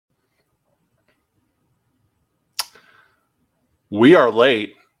We are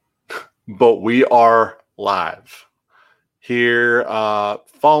late, but we are live here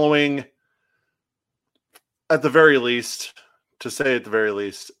following, at the very least,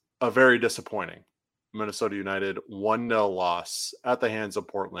 a very disappointing Minnesota United 1-0 loss at the hands of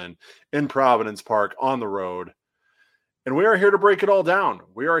Portland in Providence Park on the road. And we are here to break it all down.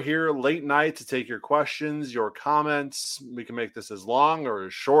 We are here late night to take your questions, your comments. We can make this as long or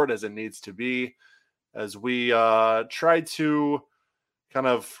as short as it needs to be as we try to kind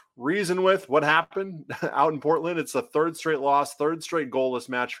of reason with what happened out in Portland. It's a third straight loss, third straight goalless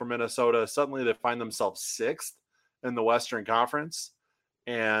match for Minnesota. Suddenly they find themselves sixth in the Western Conference.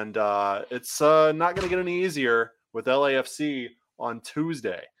 And it's not going to get any easier with LAFC on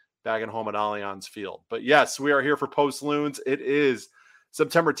Tuesday back at home at Allianz Field. But yes, we are here for Post Loons. It is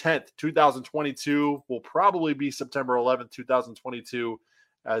September 10th, 2022. Will probably be September 11th, 2022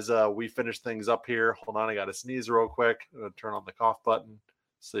 as we finish things up here. Hold on, I got to sneeze real quick. I'm going to turn on the cough button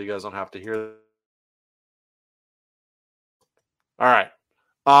so you guys don't have to hear. All right.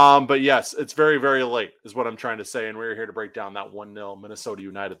 But yes, it's very, very late is what I'm trying to say. And we're here to break down that 1-0 Minnesota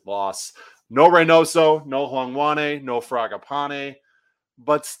United loss. No Reynoso, no Hlongwane, no Fragapane,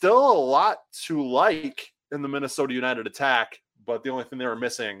 but still a lot to like in the Minnesota United attack. But the only thing they were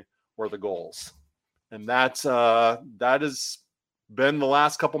missing were the goals. And that has been the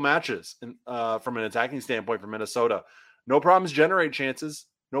last couple matches from an attacking standpoint for Minnesota. No problems generate chances.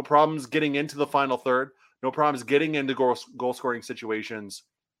 No problems getting into the final third. No problems getting into goal-scoring situations.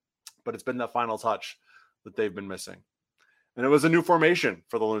 But it's been that final touch that they've been missing. And it was a new formation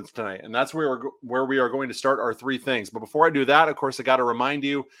for the Loons tonight. And that's where we are going to start our three things. But before I do that, of course, I got to remind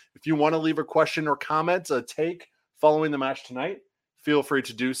you, if you want to leave a question or comment, a take following the match tonight, feel free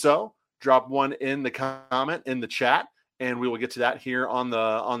to do so. Drop one in the comment, in the chat, and we will get to that here on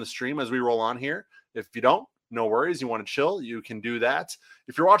the stream as we roll on here. If you don't, no worries. You want to chill, you can do that.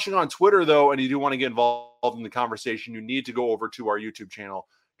 If you're watching on Twitter, though, and you do want to get involved in the conversation, you need to go over to our YouTube channel.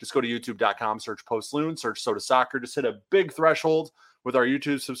 Just go to youtube.com, search Post Loon, search Soda Soccer. Just hit a big threshold with our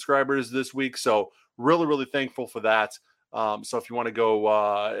YouTube subscribers this week. So really, really thankful for that. So if you want to go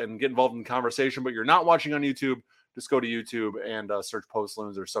and get involved in the conversation, but you're not watching on YouTube, just go to YouTube and search Post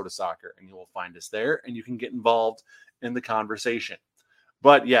Loons or Soda Soccer, and you will find us there, and you can get involved in the conversation.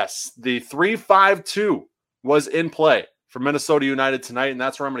 But yes, the 3-5-2 was in play for Minnesota United tonight, and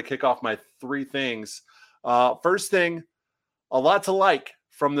that's where I'm going to kick off my three things. First thing, a lot to like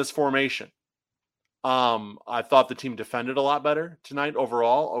from this formation. I thought the team defended a lot better tonight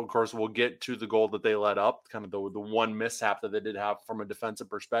overall. Of course, we'll get to the goal that they let up, kind of the one mishap that they did have from a defensive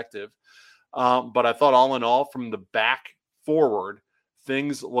perspective. But I thought all in all, from the back forward,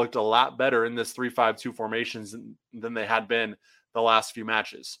 things looked a lot better in this 3-5-2 formations than they had been the last few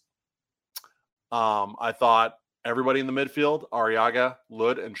matches. I thought everybody in the midfield, Arriaga,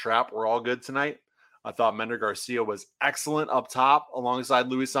 Lod, and Trapp were all good tonight. I thought Mender Garcia was excellent up top alongside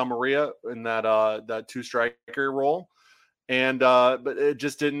Luis Amarilla in that two-striker role. And but it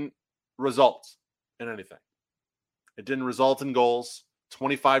just didn't result in anything. It didn't result in goals.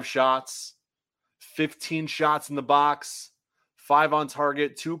 25 shots, 15 shots in the box, 5 on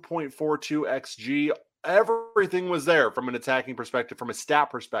target, 2.42 XG. Everything was there from an attacking perspective, from a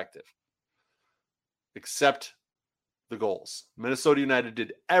stat perspective, except the goals. Minnesota United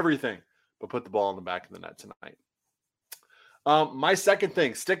did everything but put the ball in the back of the net tonight. My second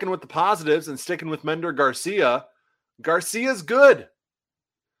thing, sticking with the positives and sticking with Mender Garcia. Garcia's good.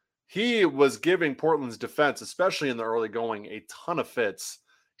 He was giving Portland's defense, especially in the early going, a ton of fits,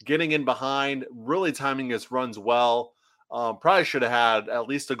 getting in behind, really timing his runs well. Probably should have had at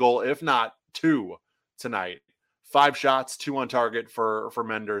least a goal, if not two, tonight. 5 shots, 2 on target for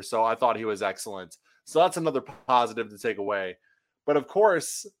Mender. So I thought he was excellent. So that's another positive to take away. But of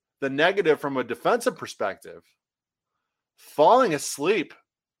course, the negative from a defensive perspective, falling asleep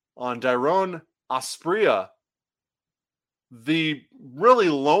on Dairon Asprilla, the really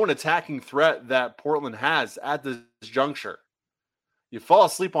lone attacking threat that Portland has at this juncture. You fall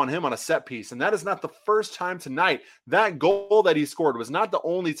asleep on him on a set piece, and that is not the first time tonight. That goal that he scored was not the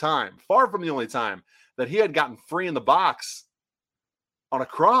only time, far from the only time, that he had gotten free in the box on a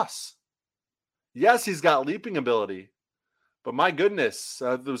cross. Yes, he's got leaping ability, but my goodness,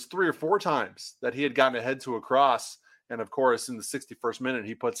 there was 3 or 4 times that he had gotten ahead to a cross. And of course, in the 61st minute,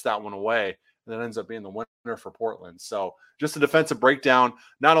 he puts that one away. And that ends up being the winner for Portland. So just a defensive breakdown,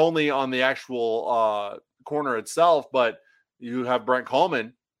 not only on the actual corner itself, but you have Brent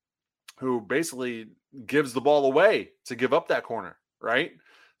Coleman, who basically gives the ball away to give up that corner, right?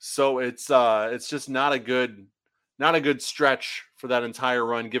 So it's just not a good stretch for that entire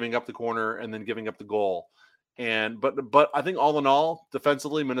run, giving up the corner and then giving up the goal. But I think all in all,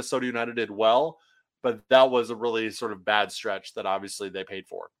 defensively, Minnesota United did well, but that was a really sort of bad stretch that obviously they paid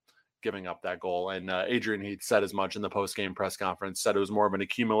for, giving up that goal. And Adrian Heath said as much in the post-game press conference, said it was more of an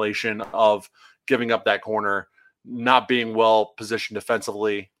accumulation of giving up that corner, not being well positioned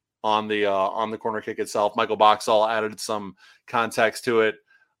defensively on the corner kick itself. Michael Boxall added some context to it,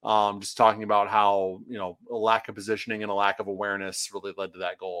 just talking about how, a lack of positioning and a lack of awareness really led to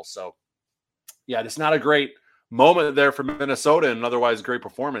that goal. So yeah, it's not a great moment there for Minnesota, and an otherwise great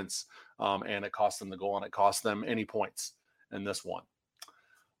performance. And it cost them the goal, and it cost them any points in this one.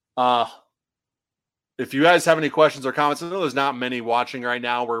 If you guys have any questions or comments, I know there's not many watching right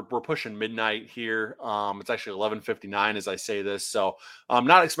now. We're pushing midnight here. It's actually 11:59 as I say this, so I'm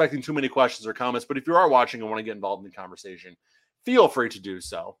not expecting too many questions or comments. But if you are watching and want to get involved in the conversation, feel free to do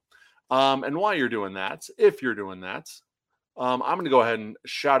so. And while you're doing that, if you're doing that, I'm going to go ahead and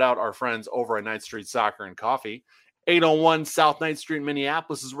shout out our friends over at 9th Street Soccer and Coffee. 801 South 9th Street,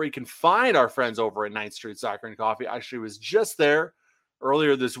 Minneapolis is where you can find our friends over at 9th Street Soccer and Coffee. I actually was just there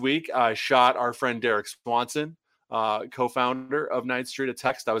earlier this week. I shot our friend Derek Swanson, co-founder of 9th Street, a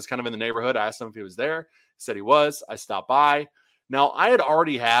text. I was kind of in the neighborhood. I asked him if he was there. He said he was. I stopped by. Now, I had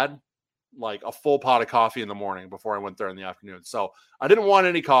already had like a full pot of coffee in the morning before I went there in the afternoon. So I didn't want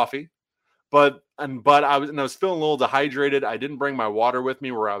any coffee. But I was feeling a little dehydrated. I didn't bring my water with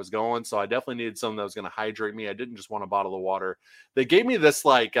me where I was going, so I definitely needed something that was going to hydrate me. I didn't just want a bottle of water. They gave me this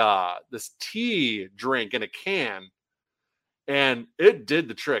this tea drink in a can, and it did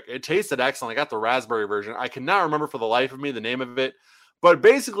the trick. It tasted excellent. I got the raspberry version. I cannot remember for the life of me the name of it, but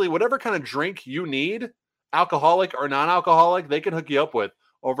basically whatever kind of drink you need, alcoholic or non-alcoholic, they can hook you up with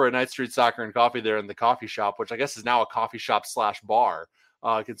over at 9th Street Soccer and Coffee there in the coffee shop, which I guess is now a coffee shop / bar.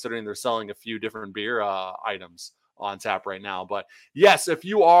 Considering they're selling a few different beer items on tap right now. But yes, if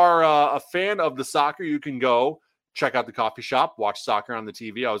you are a fan of the soccer, you can go check out the coffee shop, watch soccer on the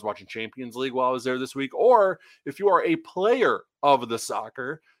TV. I was watching Champions League while I was there this week. Or if you are a player of the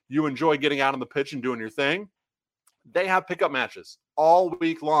soccer, you enjoy getting out on the pitch and doing your thing, they have pickup matches all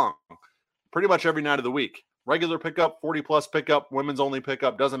week long, pretty much every night of the week. Regular pickup, 40-plus pickup, women's only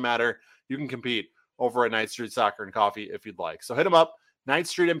pickup, doesn't matter. You can compete over at 9th Street Soccer and Coffee if you'd like. So hit them up.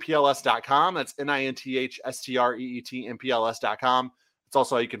 9thstreetmpls.com. That's NINTHSTREETMPLS.com. It's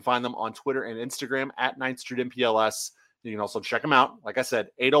also how you can find them on Twitter and Instagram at 9th Street MPLS. You can also check them out. Like I said,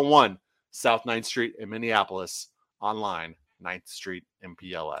 801 South 9th Street in Minneapolis. Online,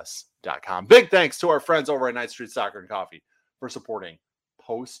 9thstreetmpls.com. Big thanks to our friends over at 9th Street Soccer and Coffee for supporting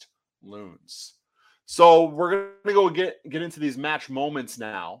Post Loons. So we're going to go get into these match moments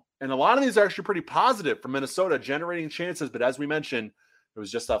now. And a lot of these are actually pretty positive for Minnesota, generating chances. But as we mentioned, it was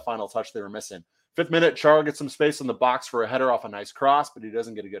just that final touch they were missing. 5th minute, Char gets some space in the box for a header off a nice cross, but he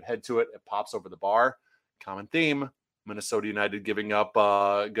doesn't get a good head to it. It pops over the bar. Common theme, Minnesota United giving up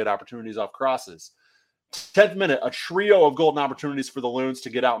good opportunities off crosses. 10th minute, a trio of golden opportunities for the Loons to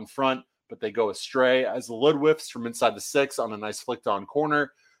get out in front, but they go astray as the lid whiffs from inside the 6 on a nice flicked-on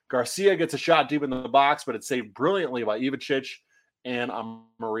corner. Garcia gets a shot deep in the box, but it's saved brilliantly by Ivicic, and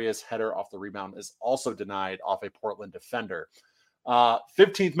Maria's header off the rebound is also denied off a Portland defender.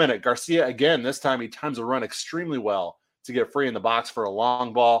 15th minute, Garcia again, this time he times a run extremely well to get free in the box for a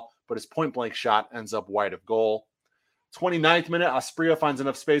long ball, but his point-blank shot ends up wide of goal. 29th minute, Asprilla finds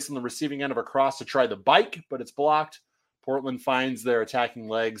enough space on the receiving end of a cross to try the bike, but it's blocked. Portland finds their attacking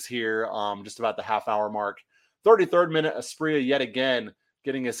legs here just about the half-hour mark. 33rd minute, Asprilla yet again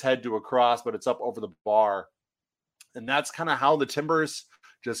getting his head to a cross, but it's up over the bar. And that's kind of how the Timbers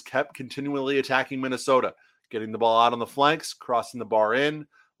just kept continually attacking Minnesota, getting the ball out on the flanks, crossing the bar in,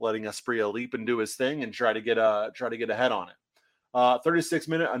 letting Asprilla leap and do his thing and try to get a head on it. 36th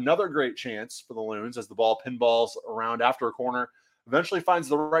minute, another great chance for the Loons as the ball pinballs around after a corner, eventually finds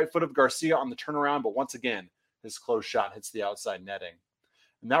the right foot of Garcia on the turnaround, but once again, his close shot hits the outside netting.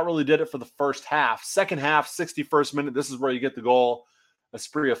 And that really did it for the first half. Second half, 61st minute, this is where you get the goal.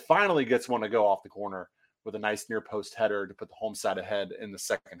 Asprilla finally gets one to go off the corner with a nice near post header to put the home side ahead in the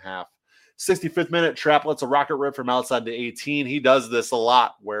second half. 65th minute, Trapp lets a rocket rip from outside the 18. He does this a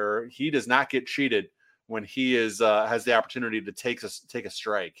lot where he does not get cheated when he has the opportunity to take a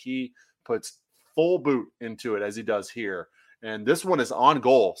strike. He puts full boot into it as he does here. And this one is on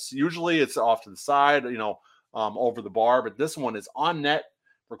goal. So usually it's off to the side, over the bar, but this one is on net,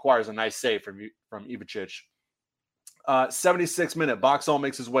 requires a nice save from Ivicic. 76th minute, Boxall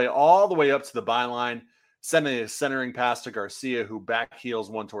makes his way all the way up to the byline, sending a centering pass to Garcia, who back heels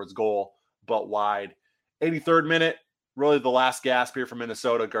one towards goal, but wide. 83rd minute, really the last gasp here for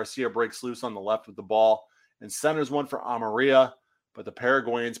Minnesota. Garcia breaks loose on the left with the ball and centers one for Amaria, but the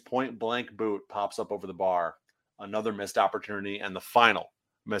Paraguayan's point-blank boot pops up over the bar. another missed opportunity, and the final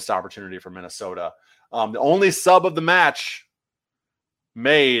missed opportunity for Minnesota. The only sub of the match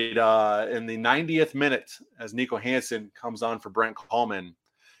made in the 90th minute as Nico Hansen comes on for Brent Coleman.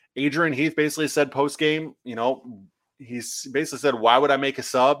 Adrian Heath basically said post-game, he's basically said, why would I make a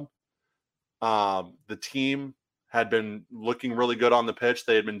sub? The team had been looking really good on the pitch.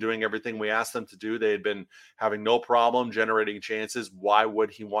 They had been doing everything we asked them to do. They had been having no problem generating chances. Why would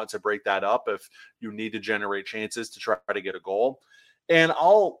he want to break that up if you need to generate chances to try to get a goal? And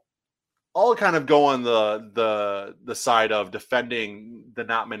I'll kind of go on the side of defending the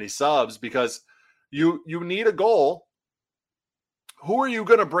not many subs, because you need a goal. Who are you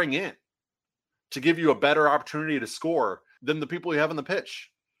going to bring in to give you a better opportunity to score than the people you have on the pitch?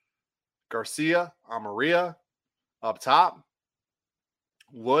 Garcia, Amarilla up top,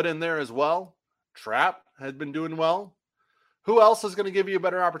 Wood in there as well. Trapp has been doing well. Who else is going to give you a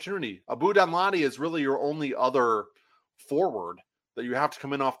better opportunity? Abu Danladi is really your only other forward that you have to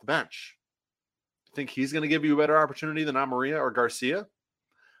come in off the bench. Think he's going to give you a better opportunity than Amarilla or Garcia?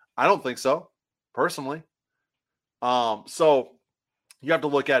 I don't think so, personally. So you have to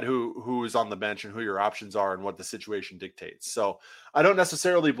look at who's on the bench and who your options are and what the situation dictates. So I don't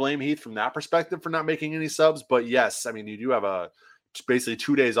necessarily blame Heath from that perspective for not making any subs, but yes, I mean, you do have basically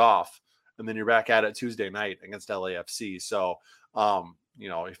 2 days off, and then you're back at it Tuesday night against LAFC. So, I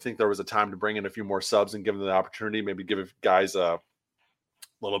think there was a time to bring in a few more subs and give them the opportunity, maybe give guys a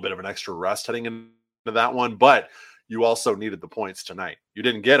little bit of an extra rest heading into that one. But you also needed the points tonight. You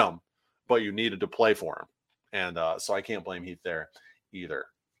didn't get them, but you needed to play for them. And so I can't blame Heath there either.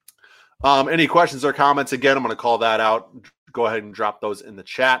 Any questions or comments? Again, I'm going to call that out. Go ahead and drop those in the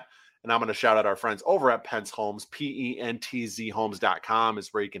chat. And I'm going to shout out our friends over at Pentz Homes. PENTZhomes.com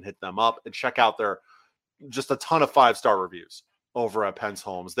is where you can hit them up and check out their just a ton of 5-star reviews over at Pentz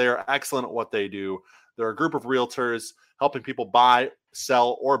Homes. They are excellent at what they do. They're a group of realtors helping people buy,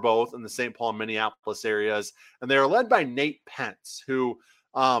 sell, or both in the St. Paul and Minneapolis areas. And they are led by Nate Pence, who,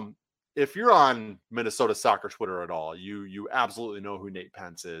 if you're on Minnesota soccer Twitter at all, you absolutely know who Nate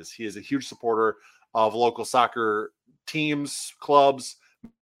Pence is. He is a huge supporter of local soccer teams, clubs,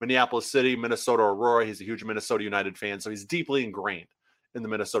 Minneapolis City, Minnesota Aurora. He's a huge Minnesota United fan, so he's deeply ingrained in the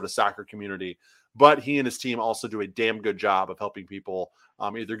Minnesota soccer community. But he and his team also do a damn good job of helping people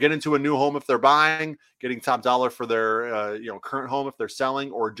either get into a new home if they're buying, getting top dollar for their current home if they're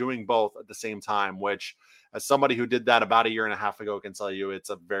selling, or doing both at the same time, which, as somebody who did that about a year and a half ago, can tell you it's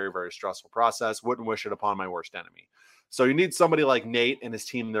a very, very stressful process. Wouldn't wish it upon my worst enemy. So you need somebody like Nate and his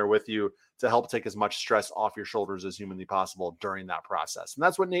team there with you to help take as much stress off your shoulders as humanly possible during that process. And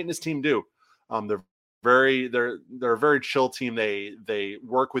that's what Nate and his team do. They're a very chill team. They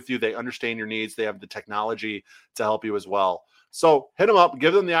work with you. They understand your needs. They have the technology to help you as well. So hit them up,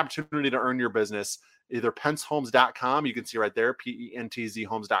 give them the opportunity to earn your business. Either pentzhomes.com, you can see right there,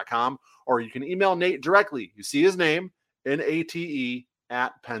 PENTZhomes.com, or you can email Nate directly. You see his name, NATE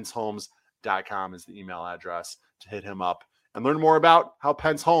 @pentzhomes.com is the email address to hit him up and learn more about how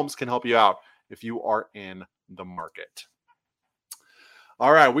Pentz Homes can help you out if you are in the market.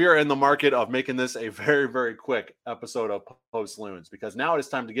 All right, we are in the market of making this a very, very quick episode of Post Loons, because now it is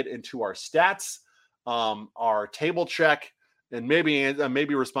time to get into our stats, our table check, and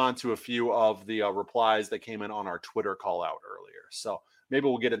maybe respond to a few of the replies that came in on our Twitter call out earlier. So maybe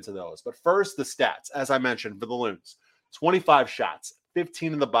we'll get into those. But first, the stats. As I mentioned, for the Loons, 25 shots,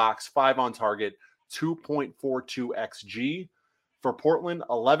 15 in the box, 5 on target, 2.42 XG. For Portland,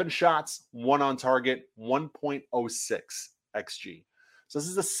 11 shots, 1 on target, 1.06 XG. So this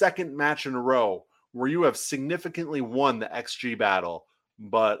is the second match in a row where you have significantly won the XG battle,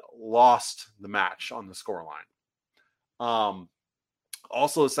 but lost the match on the scoreline.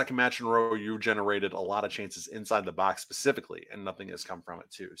 Also, the second match in a row, you generated a lot of chances inside the box specifically, and nothing has come from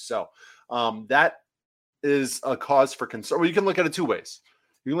it too. So that is a cause for concern. Well, you can look at it two ways.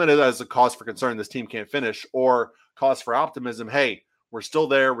 You can look at it as a cause for concern, this team can't finish, or cause for optimism. Hey, we're still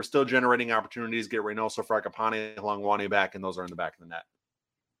there. We're still generating opportunities. Get Reynoso, Fragapane, Hlongwane back, and those are in the back of the net.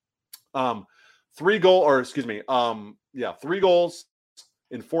 3 goals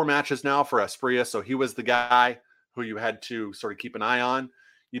in 4 matches now for Asprilla. So he was the guy who you had to sort of keep an eye on.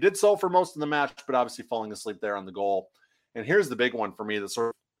 You did so for most of the match, but obviously falling asleep there on the goal. And here's the big one for me that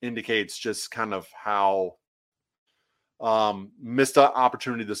sort of indicates just kind of how missed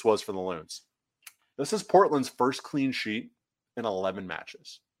opportunity this was for the Loons. This is Portland's first clean sheet in 11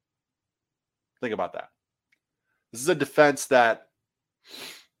 matches. Think about that. This is a defense that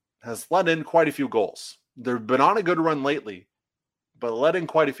has let in quite a few goals. They've been on a good run lately, but let in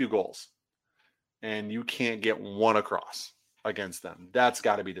quite a few goals. And you can't get one across against them. That's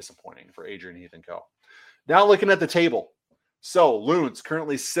got to be disappointing for Adrian Heath and co. Now looking at the table. So Loons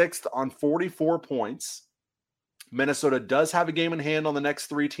currently 6th on 44 points. Minnesota does have a game in hand on the next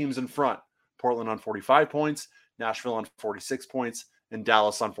 3 teams in front. Portland on 45 points, Nashville on 46 points, and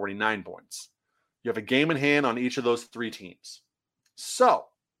Dallas on 49 points. You have a game in hand on each of those 3 teams. So,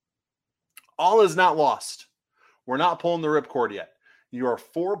 all is not lost. We're not pulling the ripcord yet. You are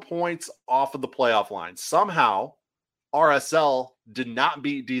 4 points off of the playoff line. Somehow, RSL did not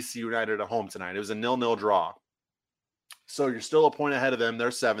beat DC United at home tonight. It was a 0-0 draw. So you're still a point ahead of them. They're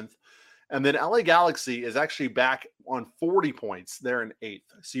 7th. And then LA Galaxy is actually back on 40 points. They're in 8th.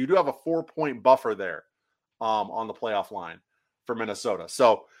 So you do have a 4-point buffer there on the playoff line for Minnesota.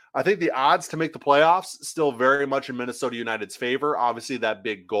 So I think the odds to make the playoffs still very much in Minnesota United's favor. Obviously, that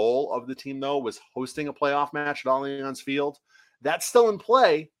big goal of the team, though, was hosting a playoff match at Allianz Field. That's still in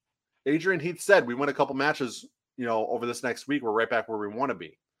play. Adrian Heath said, we win a couple matches, over this next week. We're right back where we want to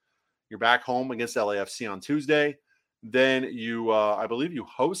be. You're back home against LAFC on Tuesday. Then you, I believe you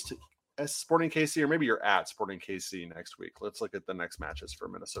host Sporting KC, or maybe you're at Sporting KC next week. Let's look at the next matches for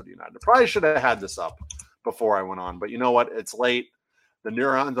Minnesota United. Probably should have had this up before I went on, but you know what? It's late. The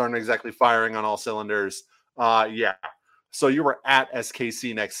neurons aren't exactly firing on all cylinders. Yeah. So you were at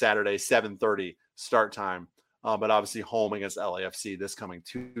SKC next Saturday, 7:30 start time. But obviously home against LAFC this coming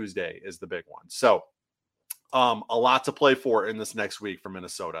Tuesday is the big one. So a lot to play for in this next week for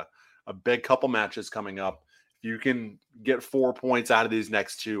Minnesota. A big couple matches coming up. If you can get 4 points out of these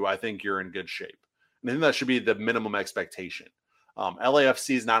next 2, I think you're in good shape. And I think that should be the minimum expectation.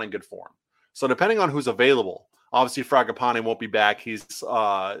 LAFC is not in good form. So depending on who's available, obviously Fragapane won't be back. He's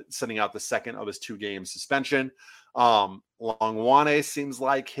sending out the second of his 2-game suspension. Longwane seems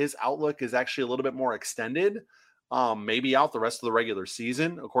like his outlook is actually a little bit more extended, maybe out the rest of the regular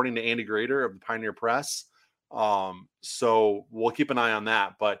season, according to Andy Grader of the Pioneer Press. So we'll keep an eye on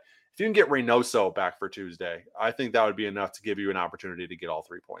that. But if you can get Reynoso back for Tuesday, I think that would be enough to give you an opportunity to get all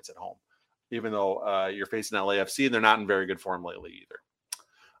 3 points at home, even though you're facing LAFC. They're not in very good form lately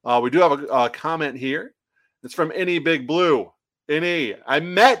either. We do have a comment here. It's from Any Big Blue. Any, I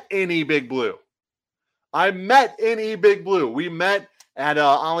met Any Big Blue. We met at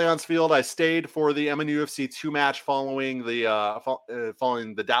Allianz Field. I stayed for the MNUFC 2 match following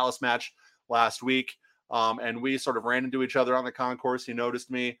the Dallas match last week. And we sort of ran into each other on the concourse. He noticed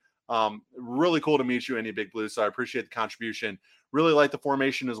me. Really cool to meet you, Any Big Blue. So I appreciate the contribution. Really like the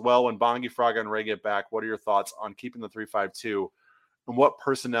formation as well. When Bongi, Fraga, and Ray get back, what are your thoughts on keeping the 3-5-2? And what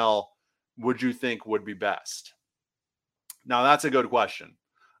personnel would you think would be best? Now, that's a good question.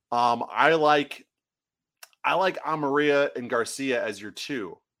 I like Amarilla and Garcia as your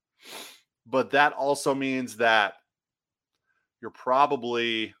 2. But that also means that you're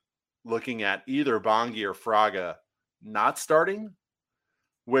probably looking at either Bongi or Fraga not starting,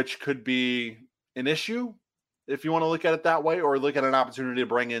 which could be an issue if you want to look at it that way, or look at an opportunity to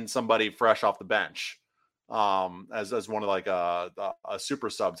bring in somebody fresh off the bench as one of like a super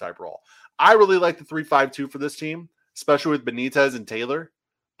sub type role. I really like the 3-5-2 for this team, especially with Benitez and Taylor,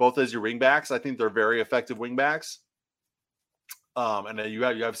 both as your wingbacks. I think they're very effective wingbacks. And you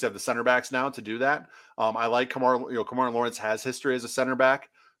obviously have the center backs now to do that. I like Kamar. Kamar Lawrence has history as a center back,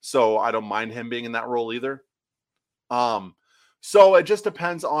 so I don't mind him being in that role either. So it just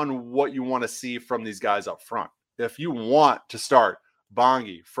depends on what you want to see from these guys up front. If you want to start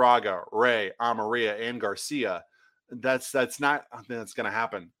Bongi, Fraga, Ray, Amarilla, and Garcia, that's not going to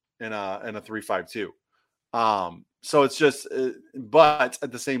happen in a 3-5-2. So it's just, but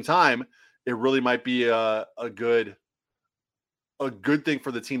at the same time, it really might be a good thing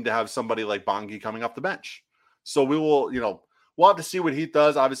for the team to have somebody like Bongi coming off the bench. So we will, we'll have to see what he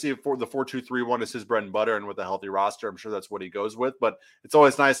does. Obviously, for the 4-2-3-1 is his bread and butter, and with a healthy roster, I'm sure that's what he goes with. But it's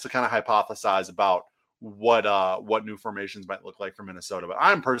always nice to kind of hypothesize about what new formations might look like for Minnesota. But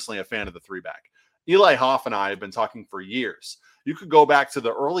I'm personally a fan of the 3-back. Eli Hoff and I have been talking for years. You could go back to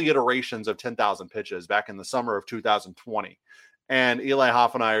the early iterations of 10,000 pitches back in the summer of 2020. And Eli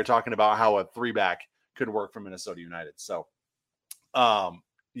Hoff and I are talking about how a 3-back could work for Minnesota United. So, I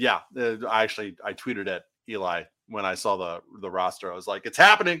tweeted at Eli when I saw the roster. I was like, it's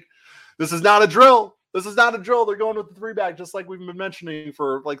happening. This is not a drill. They're going with the 3-back, just like we've been mentioning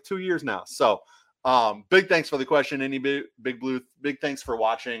for like 2 years now. So big thanks for the question, Any Big Blue. Big thanks for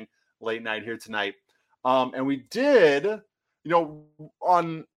watching late night here tonight. And we did,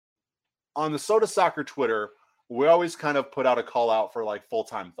 on the Soda Soccer Twitter, we always kind of put out a call out for like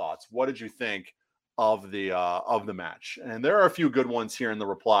full-time thoughts. What did you think of the match? And there are a few good ones here in the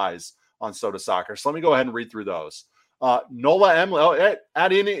replies on Soda Soccer. So let me go ahead and read through those. Nola M.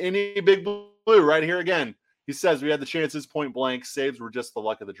 Add Any Big Blue right here again. He says, we had the chances point blank. Saves were just the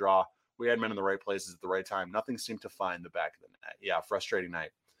luck of the draw. We had men in the right places at the right time. Nothing seemed to find the back of the net. Yeah, frustrating night.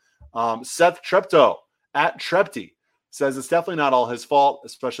 Seth Trepto at Trepty says it's definitely not all his fault,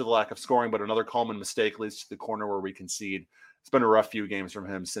 especially the lack of scoring, but another Kallman mistake leads to the corner where we concede. It's been a rough few games from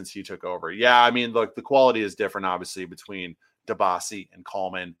him since he took over. Yeah, I mean, look, the quality is different, obviously, between Dibassy and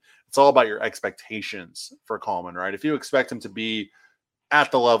Kallman. It's all about your expectations for Kallman, right? If you expect him to be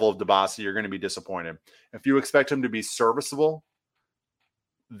at the level of Dibassy, you're going to be disappointed. If you expect him to be serviceable,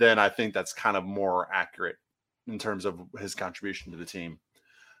 then I think that's kind of more accurate in terms of his contribution to the team.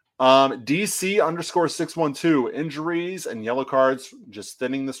 DC_612, injuries and yellow cards just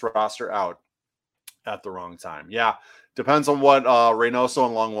thinning this roster out at the wrong time. Yeah, depends on what Reynoso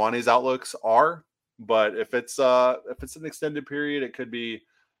and Longwane's outlooks are, but if it's an extended period, it could be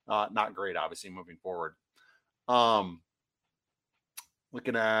not great, obviously, moving forward. Going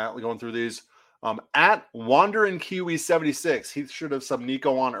through these. At Wandering Kiwi 76, he should have subbed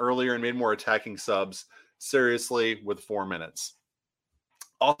Nico on earlier and made more attacking subs. Seriously, with 4 minutes.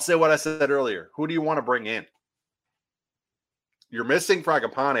 I'll say what I said earlier. Who do you want to bring in? You're missing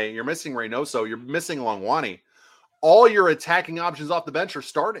Fragapane. You're missing Reynoso. You're missing Longwane. All your attacking options off the bench are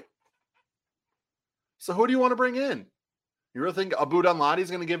starting. So who do you want to bring in? You really think Abu Danladi is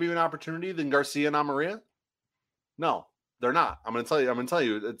going to give you an opportunity than Garcia and Amaria? No, they're not. I'm going to tell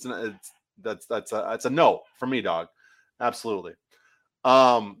you. That's a no from me, dog. Absolutely.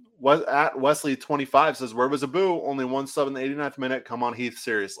 At Wesley 25 says, where was Abu? Only one sub in the 89th minute. Come on, Heath.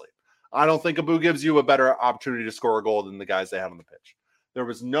 Seriously. I don't think Abu gives you a better opportunity to score a goal than the guys they have on the pitch. There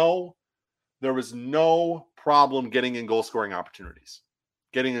was no problem getting in goal scoring opportunities,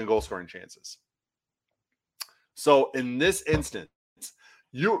 getting in goal scoring chances. So in this instance,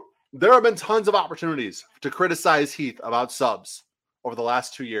 there have been tons of opportunities to criticize Heath about subs over the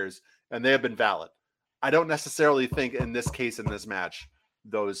last 2 years, and they have been valid. I don't necessarily think in this case, in this match,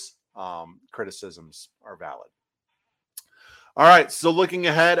 those criticisms are valid. All right, so looking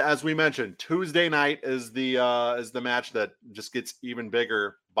ahead, as we mentioned, Tuesday night is the match that just gets even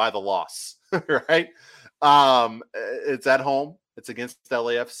bigger by the loss, right? It's at home. It's against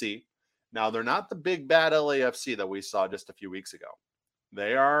LAFC. Now, they're not the big, bad LAFC that we saw just a few weeks ago.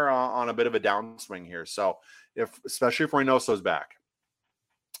 They are on a bit of a downswing here. So, especially if Reynoso's back,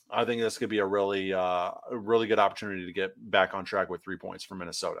 I think this could be a really good opportunity to get back on track with 3 points for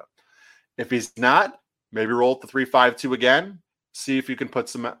Minnesota. If he's not, maybe roll the 3-5-2 again. See if you can put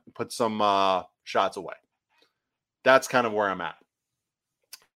some shots away. That's kind of where I'm at.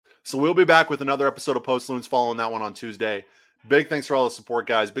 So we'll be back with another episode of Post Loons following that one on Tuesday. Big thanks for all the support,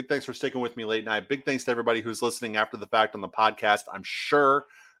 guys. Big thanks for sticking with me late night. Big thanks to everybody who's listening after the fact on the podcast. I'm sure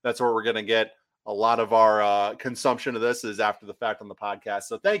that's where we're going to get a lot of our consumption of this is after the fact on the podcast.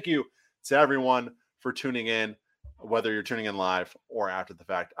 So thank you to everyone for tuning in, whether you're tuning in live or after the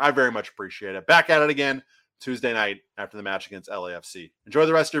fact. I very much appreciate it. Back at it again Tuesday night after the match against LAFC. Enjoy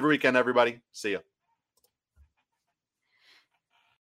the rest of your weekend, everybody. See ya.